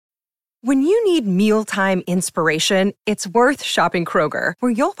When you need mealtime inspiration, it's worth shopping Kroger,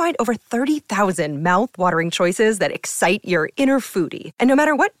 where you'll find over 30,000 mouth-watering choices that excite your inner foodie. And no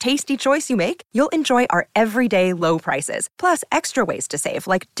matter what tasty choice you make, you'll enjoy our everyday low prices, plus extra ways to save,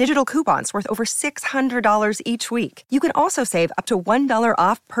 like digital coupons worth over $600 each week. You can also save up to $1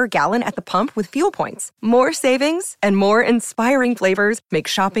 off per gallon at the pump with fuel points. More savings and more inspiring flavors make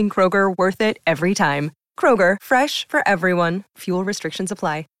shopping Kroger worth it every time. Kroger, fresh for everyone. Fuel restrictions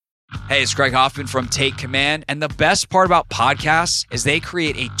apply. Hey, it's Greg Hoffman from Take Command, and the best part about podcasts is they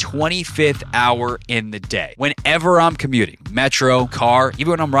create a 25th hour in the day. Whenever I'm commuting, metro, car,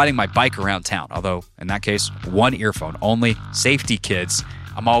 even when I'm riding my bike around town, although in that case, one earphone only, safety kids,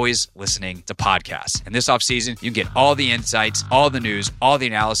 I'm always listening to podcasts. And this offseason, you can get all the insights, all the news, all the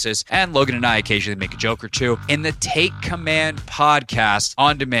analysis, and Logan and I occasionally make a joke or two in the Take Command podcast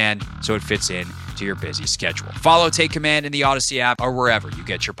on demand so it fits in to your busy schedule. Follow Take Command in the Odyssey app or wherever you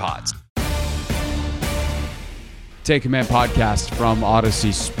get your pods. Take Command podcast from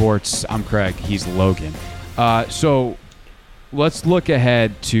Odyssey Sports. I'm Craig. He's Logan. So let's look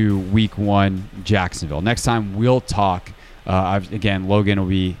ahead to week 1, Jacksonville. Next time we'll talk. Again, Logan will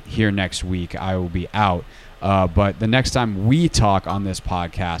be here next week. I will be out. But the next time we talk on this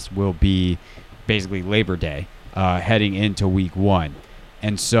podcast will be basically Labor Day, heading into week 1.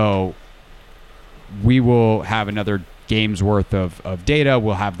 And so we will have another game's worth of data.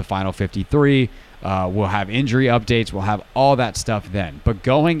 We'll have the final 53. We'll have injury updates. We'll have all that stuff then. But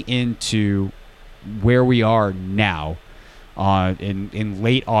going into where we are now in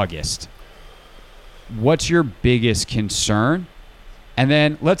late August, what's your biggest concern? And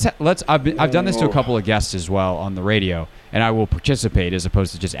then I've done this to a couple of guests as well on the radio, and I will participate as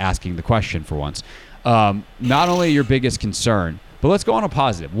opposed to just asking the question for once. Not only your biggest concern, but let's go on a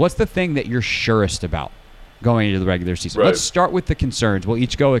positive. What's the thing that you're surest about going into the regular season? Right. Let's start with the concerns. We'll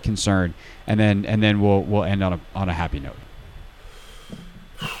each go a concern, and then we'll end on a happy note.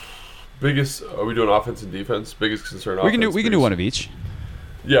 Biggest? Are we doing offense and defense? Biggest concern. We can do one of each.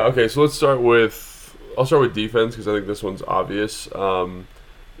 Yeah. Okay. So let's start with. I'll start with defense because I think this one's obvious.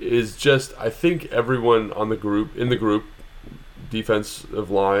 Is just I think everyone in the group,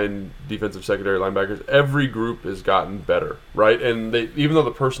 defensive line, defensive secondary, linebackers, every group has gotten better, right? And they, even though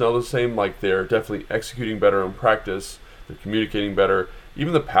the personnel is the same, like they're definitely executing better in practice. They're communicating better.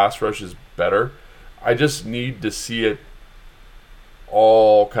 Even the pass rush is better. I just need to see it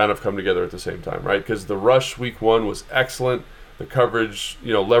all kind of come together at the same time, right? Because the rush week 1 was excellent. The coverage,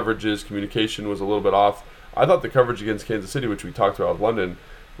 leverages, communication was a little bit off. I thought the coverage against Kansas City, which we talked about with London,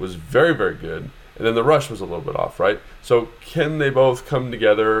 was very, very good. And then the rush was a little bit off, right? So can they both come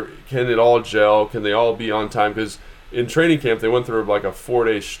together? Can it all gel? Can they all be on time? Because in training camp, they went through like a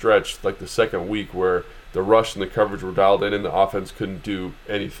 4-day stretch, like the second week, where the rush and the coverage were dialed in and the offense couldn't do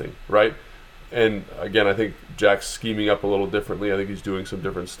anything, right? And again, I think Jack's scheming up a little differently. I think he's doing some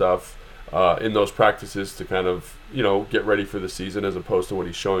different stuff in those practices to kind of, get ready for the season as opposed to what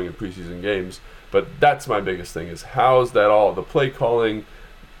he's showing in preseason games. But that's my biggest thing is how's that all, the play calling,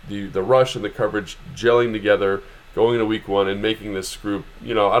 the rush and the coverage gelling together going into week 1 and making this group,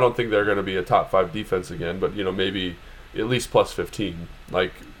 I don't think they're going to be a top 5 defense again, but, maybe at least plus 15.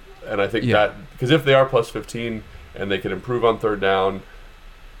 And I think that, because if they are plus 15 and they can improve on third down,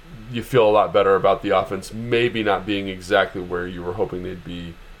 you feel a lot better about the offense maybe not being exactly where you were hoping they'd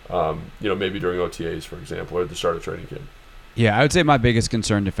be, maybe during OTAs, for example, or at the start of training camp. Yeah, I would say my biggest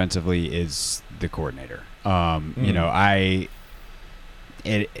concern defensively is the coordinator.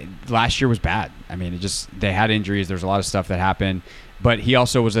 Last year was bad. I mean, they had injuries. There's a lot of stuff that happened, but he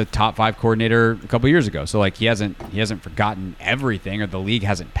also was a top 5 coordinator a couple years ago. So he hasn't forgotten everything, or the league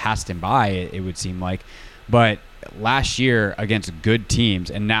hasn't passed him by. It would seem like, but last year against good teams,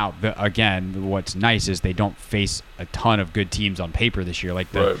 and now again, what's nice is they don't face a ton of good teams on paper this year,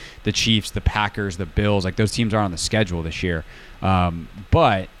 like the Chiefs, the Packers, the Bills. Like those teams are on the schedule this year,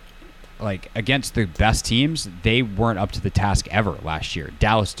 but. Against the best teams, they weren't up to the task ever last year.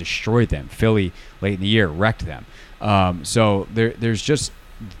 Dallas destroyed them. Philly, late in the year, wrecked them. So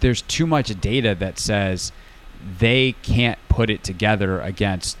there's too much data that says they can't put it together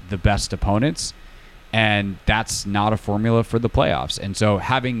against the best opponents, and that's not a formula for the playoffs. And so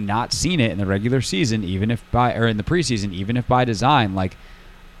having not seen it in the regular season, in the preseason, even if by design,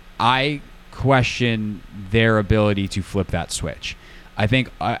 I question their ability to flip that switch. I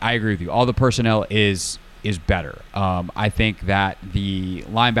think I agree with you. All the personnel is better. I think that the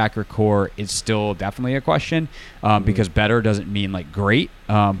linebacker core is still definitely a question because better doesn't mean great.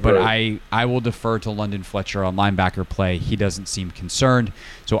 But right. I will defer to London Fletcher on linebacker play. He doesn't seem concerned,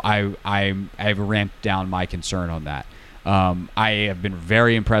 so I've ramped down my concern on that. I have been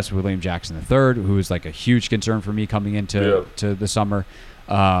very impressed with William Jackson III, who is like a huge concern for me coming into to the summer.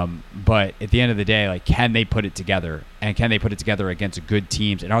 But at the end of the day, like, can they put it together? And can they put it together against good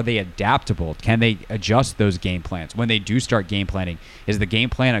teams? And are they adaptable? Can they adjust those game plans? When they do start game planning, is the game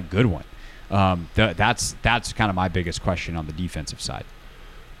plan a good one? That's kind of my biggest question on the defensive side.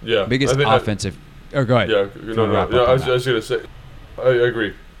 Yeah. Biggest offensive. Go ahead. Yeah. No. I was going to say, I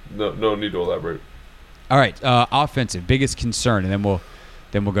agree. No need to elaborate. All right. Offensive, biggest concern, and then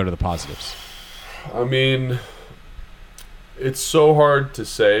we'll go to the positives. I mean, it's so hard to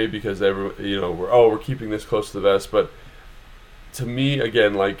say because we're keeping this close to the vest, but to me,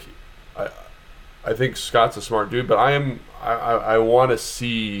 again, like, I think Scott's a smart dude, but I want to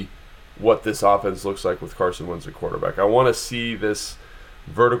see what this offense looks like with Carson Wentz at quarterback. I want to see this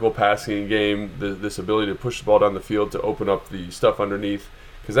vertical passing game, this ability to push the ball down the field to open up the stuff underneath,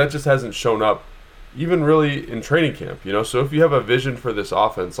 because that just hasn't shown up even really in training camp. So if you have a vision for this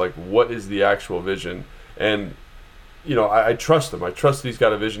offense, like, what is the actual vision? And I trust him. I trust that he's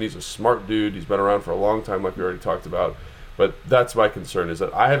got a vision. He's a smart dude. He's been around for a long time, like we already talked about. But that's my concern, is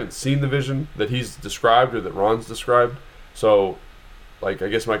that I haven't seen the vision that he's described or that Ron's described. So, like, I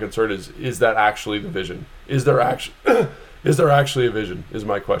guess my concern is that actually the vision? Is there actually a vision, is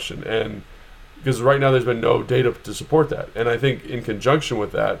my question. And because right now there's been no data to support that. And I think in conjunction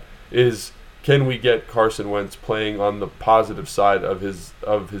with that is, can we get Carson Wentz playing on the positive side of his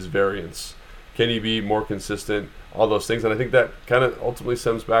variance? Can he be more consistent? All those things. And I think that kind of ultimately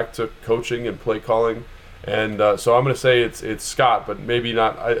stems back to coaching and play calling. And so I'm going to say it's Scott, but maybe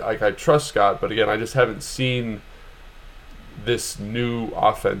not. I trust Scott, but again, I just haven't seen this new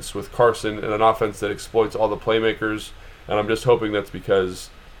offense with Carson, and an offense that exploits all the playmakers. And I'm just hoping that's because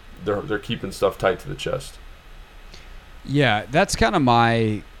they're keeping stuff tight to the chest. Yeah, that's kind of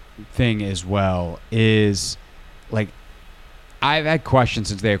my thing as well, is like, I've had questions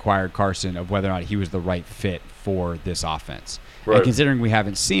since they acquired Carson of whether or not he was the right fit for this offense. Right. And considering we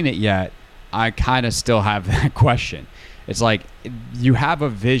haven't seen it yet, I kind of still have that question. It's like, you have a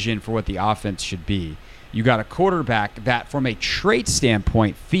vision for what the offense should be. You got a quarterback that, from a trait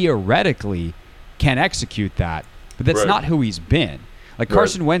standpoint, theoretically can execute that, but that's not who he's been. Like,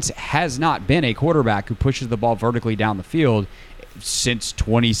 Carson Wentz has not been a quarterback who pushes the ball vertically down the field since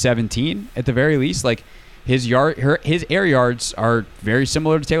 2017, at the very least. Like, his air yards are very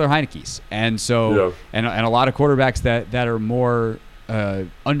similar to Taylor Heineke's, and so and a lot of quarterbacks that are more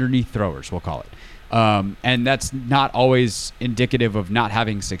underneath throwers, we'll call it. And that's not always indicative of not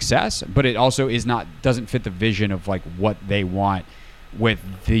having success, but it also doesn't fit the vision of like what they want with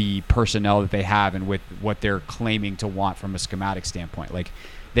the personnel that they have and with what they're claiming to want from a schematic standpoint. Like,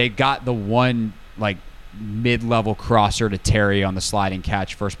 they got the one like mid-level crosser to Terry on the sliding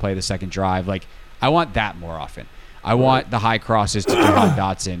catch, first play of the second drive. Like, I want that more often. I want the high crosses to Jahan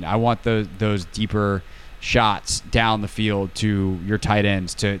Dotson. I want those deeper shots down the field to your tight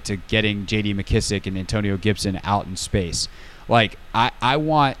ends, to getting J.D. McKissick and Antonio Gibson out in space. Like, I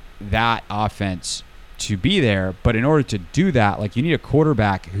want that offense to be there, but in order to do that, like, you need a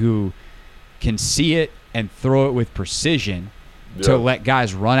quarterback who can see it and throw it with precision to let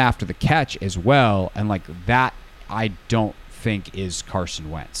guys run after the catch as well. And like, that I don't think is Carson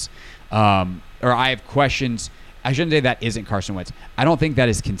Wentz. Or I have questions. I shouldn't say that isn't Carson Wentz. I don't think that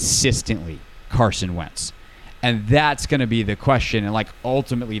is consistently Carson Wentz. And that's going to be the question. And like,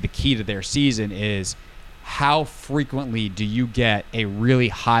 ultimately the key to their season is, how frequently do you get a really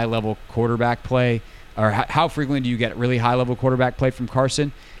high level quarterback play, or how frequently do you get really high level quarterback play from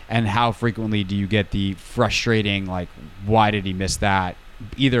Carson? And how frequently do you get the frustrating, like, why did he miss that?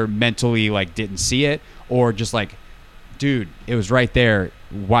 Either mentally, like, didn't see it, or just like, dude, it was right there.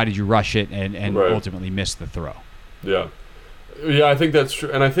 Why did you rush it and ultimately miss the throw? Yeah, I think that's true.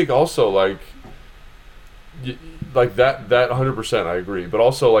 And I think also, like that 100%, I agree. But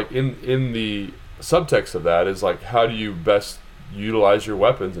also, like, in the subtext of that is, like, how do you best utilize your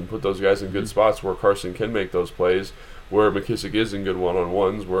weapons and put those guys in good spots where Carson can make those plays, where McKissick is in good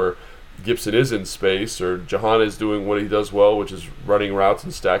one-on-ones, where Gibson is in space, or Jahan is doing what he does well, which is running routes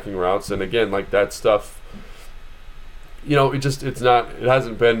and stacking routes. And again, like, that stuff, it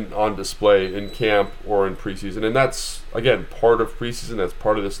hasn't been on display in camp or in preseason. And that's, again, part of preseason. That's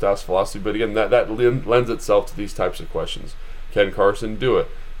part of the staff's philosophy. But again, that lends itself to these types of questions. Can Carson do it?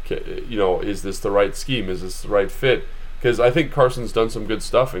 Is this the right scheme? Is this the right fit? Because I think Carson's done some good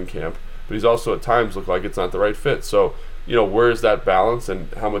stuff in camp, but he's also at times looked like it's not the right fit. So, where is that balance,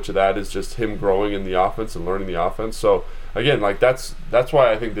 and how much of that is just him growing in the offense and learning the offense? So, again, like, that's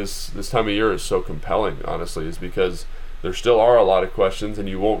why I think this time of year is so compelling, honestly, is because there still are a lot of questions, and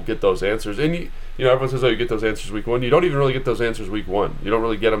you won't get those answers. And everyone says, oh, you get those answers week 1. You don't even really get those answers week 1. You don't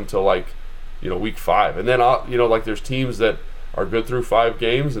really get them till like, week 5. And then, like there's teams that are good through 5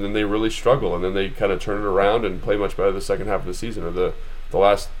 games and then they really struggle and then they kind of turn it around and play much better the second half of the season or the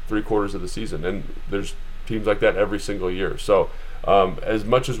last 3 quarters of the season. And there's teams like that every single year. So as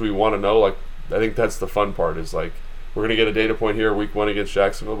much as we want to know, like I think that's the fun part is like we're going to get a data point here week 1 against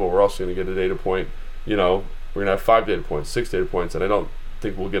Jacksonville, but we're also going to get a data point, we're going to have 5 data points, 6 data points, and I don't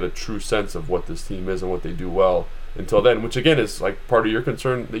think we'll get a true sense of what this team is and what they do well until then, which again is like part of your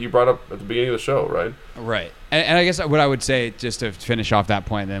concern that you brought up at the beginning of the show, right? Right. And I guess what I would say, just to finish off that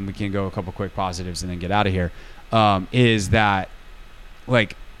point, then we can go a couple quick positives and then get out of here, is that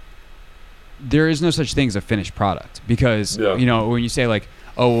like there is no such thing as a finished product because, when you say like,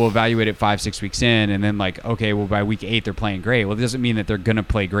 oh, we'll evaluate it 5-6 weeks in and then like, okay, well by week 8 they're playing great. Well, it doesn't mean that they're going to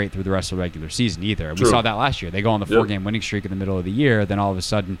play great through the rest of the regular season either. True. We saw that last year. They go on the 4-game winning streak in the middle of the year, then all of a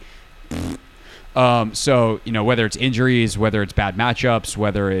sudden so, whether it's injuries, whether it's bad matchups,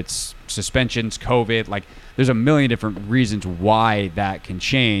 whether it's suspensions, COVID, like there's a million different reasons why that can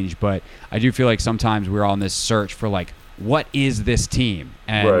change. But I do feel like sometimes we're on this search for like, what is this team?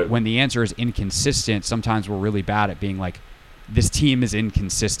 And when the answer is inconsistent, sometimes we're really bad at being like, this team is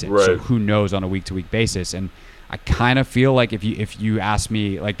inconsistent. Right. So who knows on a week-to-week basis? And I kind of feel like if you ask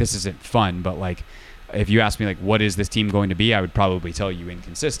me, like this isn't fun, but like if you ask me like what is this team going to be, I would probably tell you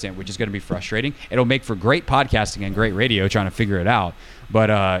inconsistent, which is going to be frustrating. It'll make for great podcasting and great radio trying to figure it out, but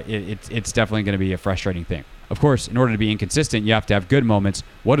it's definitely going to be a frustrating thing. Of course, in order to be inconsistent, you have to have good moments.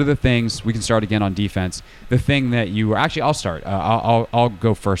 What are the things? We can start again on defense. The thing that you actually, I'll start. I'll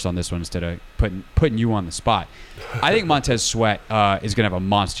go first on this one instead of putting you on the spot. I think Montez Sweat is going to have a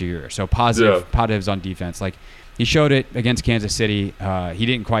monster year. So positives on defense. Like he showed it against Kansas City. He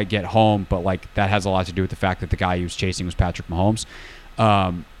didn't quite get home, but like that has a lot to do with the fact that the guy he was chasing was Patrick Mahomes.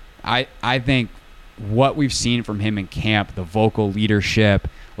 I think what we've seen from him in camp, the vocal leadership,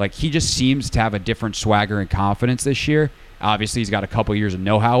 like he just seems to have a different swagger and confidence this year. Obviously, he's got a couple years of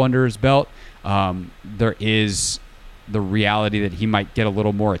know-how under his belt. There is the reality that he might get a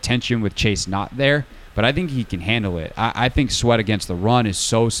little more attention with Chase not there, but I think he can handle it. I think Sweat against the run is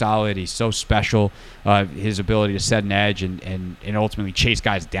so solid. He's so special. His ability to set an edge and ultimately chase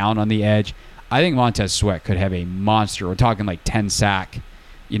guys down on the edge. I think Montez Sweat could have a monster. We're talking like 10 sack.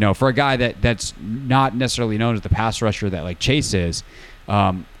 For a guy that's not necessarily known as the pass rusher that like Chase is,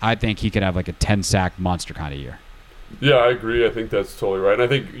 I think he could have like a 10 sack monster kind of year. Yeah, I agree. I think that's totally right. And I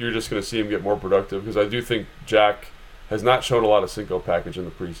think you're just going to see him get more productive because I do think Jack has not shown a lot of single package in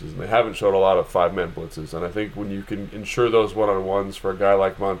the preseason. They haven't showed a lot of 5-man blitzes. And I think when you can ensure those one-on-ones for a guy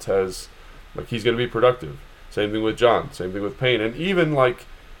like Montez, like he's going to be productive. Same thing with John. Same thing with Payne. And even like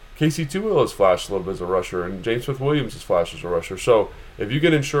Casey Toohill has flashed a little bit as a rusher, and James Smith-Williams has flashed as a rusher. So if you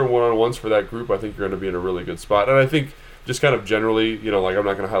can ensure one-on-ones for that group, I think you're going to be in a really good spot. And I think just kind of generally, like I'm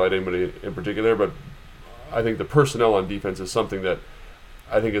not going to highlight anybody in particular, but I think the personnel on defense is something that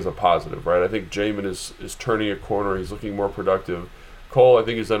I think is a positive, right? I think Jamin is turning a corner. He's looking more productive. Cole, I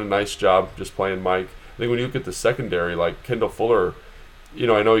think, has done a nice job just playing Mike. I think when you look at the secondary, like Kendall Fuller,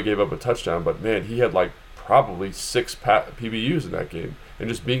 I know he gave up a touchdown, but man, he had like probably 6 PBUs in that game, and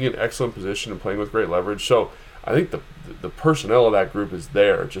just being in excellent position and playing with great leverage. So I think the personnel of that group is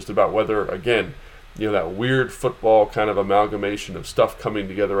there. Just about whether, again, that weird football kind of amalgamation of stuff coming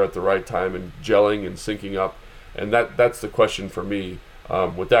together at the right time and gelling and syncing up, and that's the question for me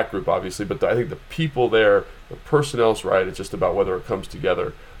with that group, obviously. But I think the people there, the personnel's right. It's just about whether it comes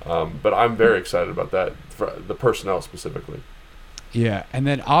together. But I'm very excited about that, for the personnel specifically. Yeah, and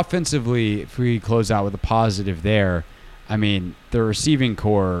then offensively, if we close out with a positive there, I mean, the receiving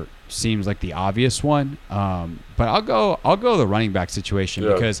core seems like the obvious one, but I'll go the running back situation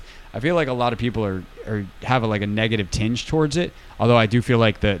because I feel like a lot of people are have a negative tinge towards it. Although I do feel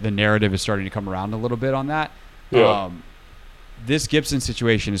like the narrative is starting to come around a little bit on that. Yeah. This Gibson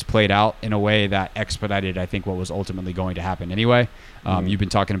situation is played out in a way that expedited, I think, what was ultimately going to happen anyway. You've been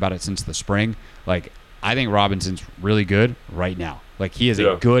talking about it since the spring. Like, I think Robinson's really good right now. Like, he is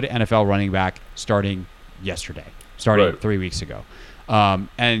a good NFL running back starting 3 weeks ago.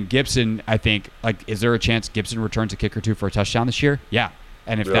 And Gibson, I think, is there a chance Gibson returns a kick or two for a touchdown this year? Yeah.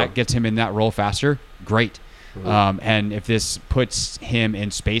 And if that gets him in that role faster, great. And if this puts him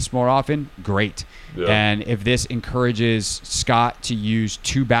in space more often, great. Yeah. And if this encourages Scott to use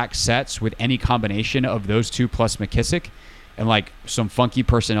 2 back sets with any combination of those 2 plus McKissick and some funky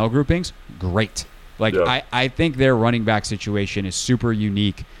personnel groupings, great. I think their running back situation is super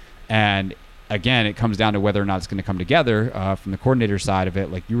unique. And again, it comes down to whether or not it's going to come together from the coordinator side of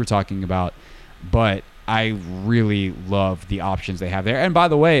it, like you were talking about. But I really love the options they have there. And by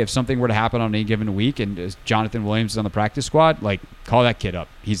the way, if something were to happen on any given week and Jonathan Williams is on the practice squad, like, call that kid up.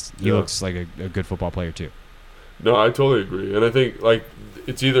 He looks like a good football player too. No, I totally agree. And I think, like,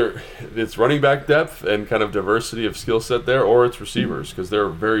 it's running back depth and kind of diversity of skill set there, or it's receivers, because they're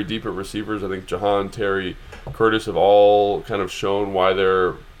very deep at receivers. I think Jahan, Terry, Curtis have all kind of shown why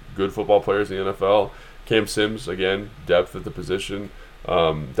they're good football players in the NFL. Cam Sims, again, depth at the position.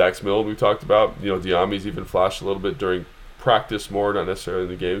 Dax Milne, we talked about. Diami's even flashed a little bit during practice more, not necessarily in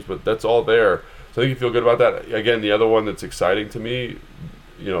the games, but that's all there. So I think you feel good about that. Again, the other one that's exciting to me,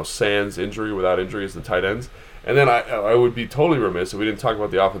 sans injury, without injury, is the tight ends. And then I would be totally remiss if we didn't talk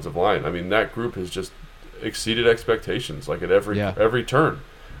about the offensive line. I mean, that group has just exceeded expectations, like, at every turn,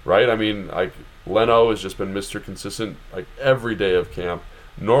 right? I mean, like, Leno has just been Mr. Consistent, like, every day of camp.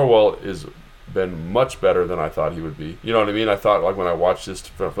 Norwell has been much better than I thought he would be. You know what I mean? I thought, like, when I watched this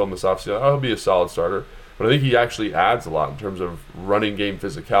film this offseason, he'll be a solid starter. But I think he actually adds a lot in terms of running game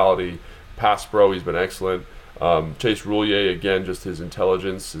physicality, pass pro. He's been excellent. Chase Roulier, again, just his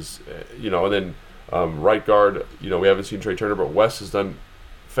intelligence is, and then right guard, we haven't seen Trey Turner, but Wes has done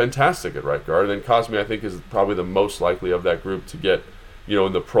fantastic at right guard. And then Cosme, I think, is probably the most likely of that group to get,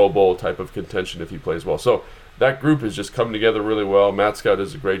 in the Pro Bowl type of contention if he plays well. So that group has just come together really well. Matt Scott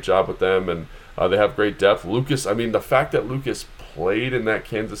does a great job with them, and they have great depth. Lucas, I mean, the fact that Lucas played in that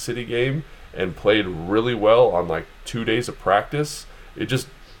Kansas City game and played really well on, like, 2 days of practice, it just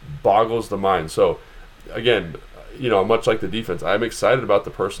boggles the mind. So, again, much like the defense, I'm excited about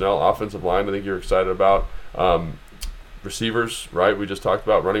the personnel. Offensive line, I think you're excited about. Receivers, right? We just talked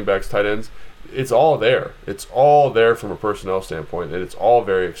about running backs, tight ends. It's all there. It's all there from a personnel standpoint, and it's all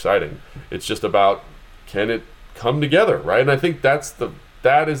very exciting. It's just about, can it come together, right? And I think that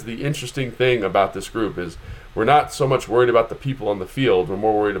is the interesting thing about this group, is we're not so much worried about the people on the field. We're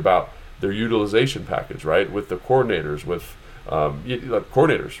more worried about their utilization package, right? With the coordinators, with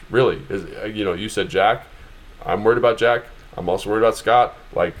coordinators, really. You said Jack. I'm worried about Jack. I'm also worried about Scott.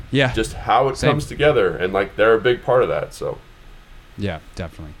 Like, just how it comes together, and, like, they're a big part of that. So, yeah,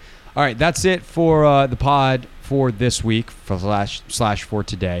 definitely. All right, that's it for the pod for this week slash for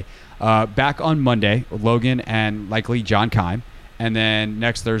today. Back on Monday, Logan and likely John Keim. And then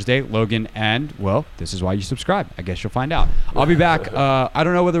next Thursday, Logan and, well, this is why you subscribe. I guess you'll find out. I'll be back. I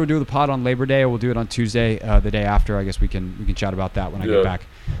don't know whether we'll do the pod on Labor Day or we'll do it on Tuesday, the day after. I guess we can chat about that when I get back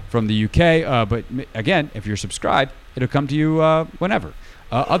from the UK. But again, if you're subscribed, it'll come to you whenever.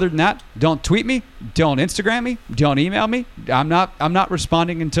 Other than that, don't tweet me, don't Instagram me, don't email me. I'm not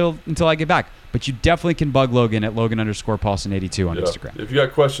responding until I get back. But you definitely can bug Logan at Logan_Paulson82 on Instagram. If you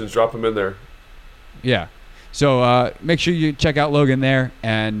got questions, drop them in there. Yeah. So make sure you check out Logan there,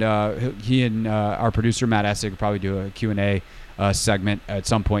 and he and our producer Matt Essig will probably do a Q&A segment at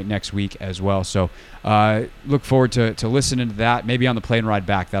some point next week as well. So look forward to listening to that. Maybe on the plane ride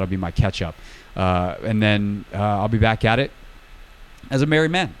back, that'll be my catch-up. And then I'll be back at it as a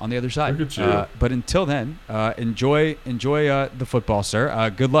married man on the other side. Look at you. But until then, enjoy the football, sir.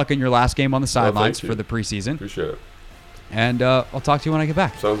 Good luck in your last game on the sidelines for the preseason. Appreciate it. And I'll talk to you when I get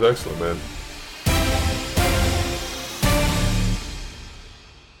back. Sounds excellent, man.